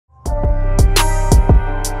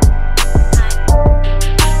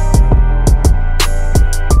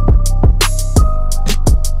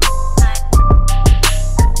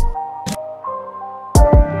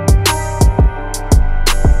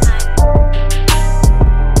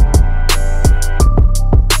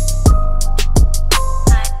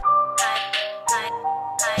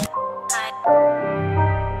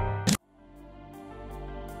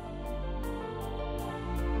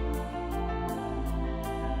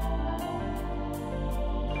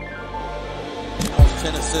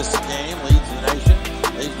10 assists a game, leads the nation.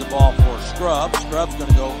 Leaves the ball for Scrubb. Scrubb's going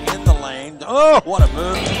to go in the lane. Oh, what a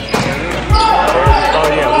move.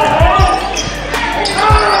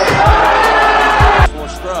 For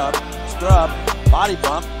Scrubb. Scrubb, body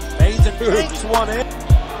bump, fades and takes one in.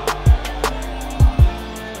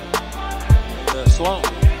 Sloan.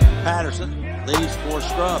 Patterson leaves for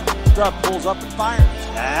Scrubb. Scrubb pulls up and fires.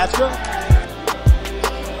 That's good.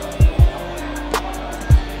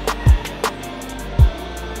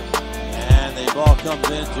 And the ball comes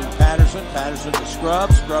into Patterson. Patterson to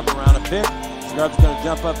Scrubb. Scrubb around a pick. Scrubb's going to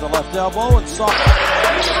jump up the left elbow and soft.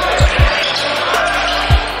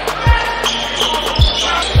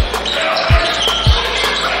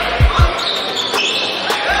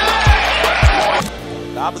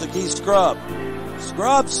 Top of the key, Scrubb.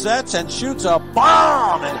 Scrubb sets and shoots a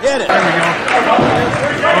bomb and hit it.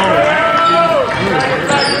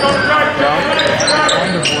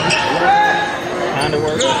 Kind of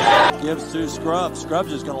works. Gives to Scrubb.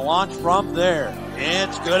 Scrubb's just going to launch from there.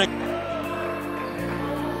 It's good.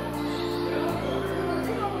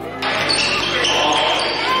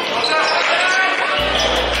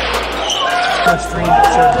 Stream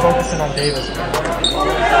started focusing on Davis. See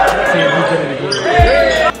if he did it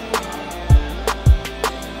again.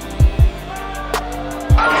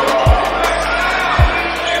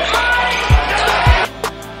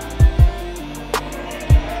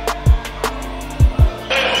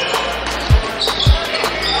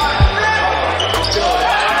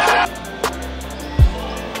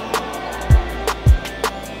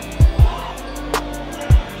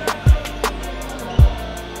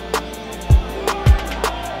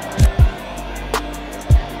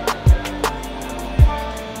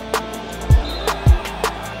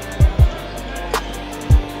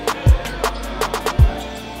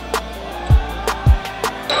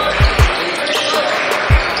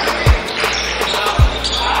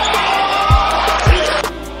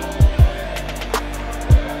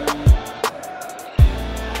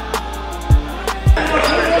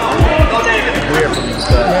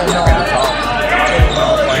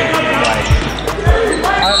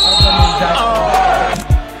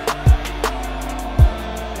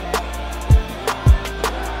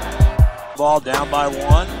 Ball down by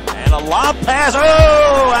one, and a lob pass. Oh!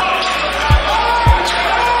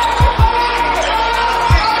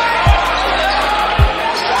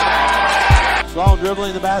 Sloan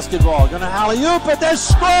dribbling the basketball, gonna alley-oop it, there's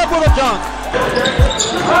Scrubb with a dunk.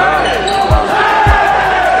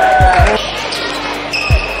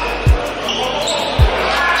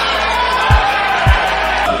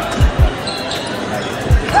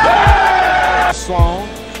 Sloan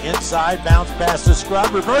inside, bounce pass to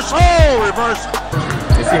Scrubb, reverse, oh, reverse.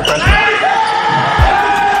 Is he a freshman?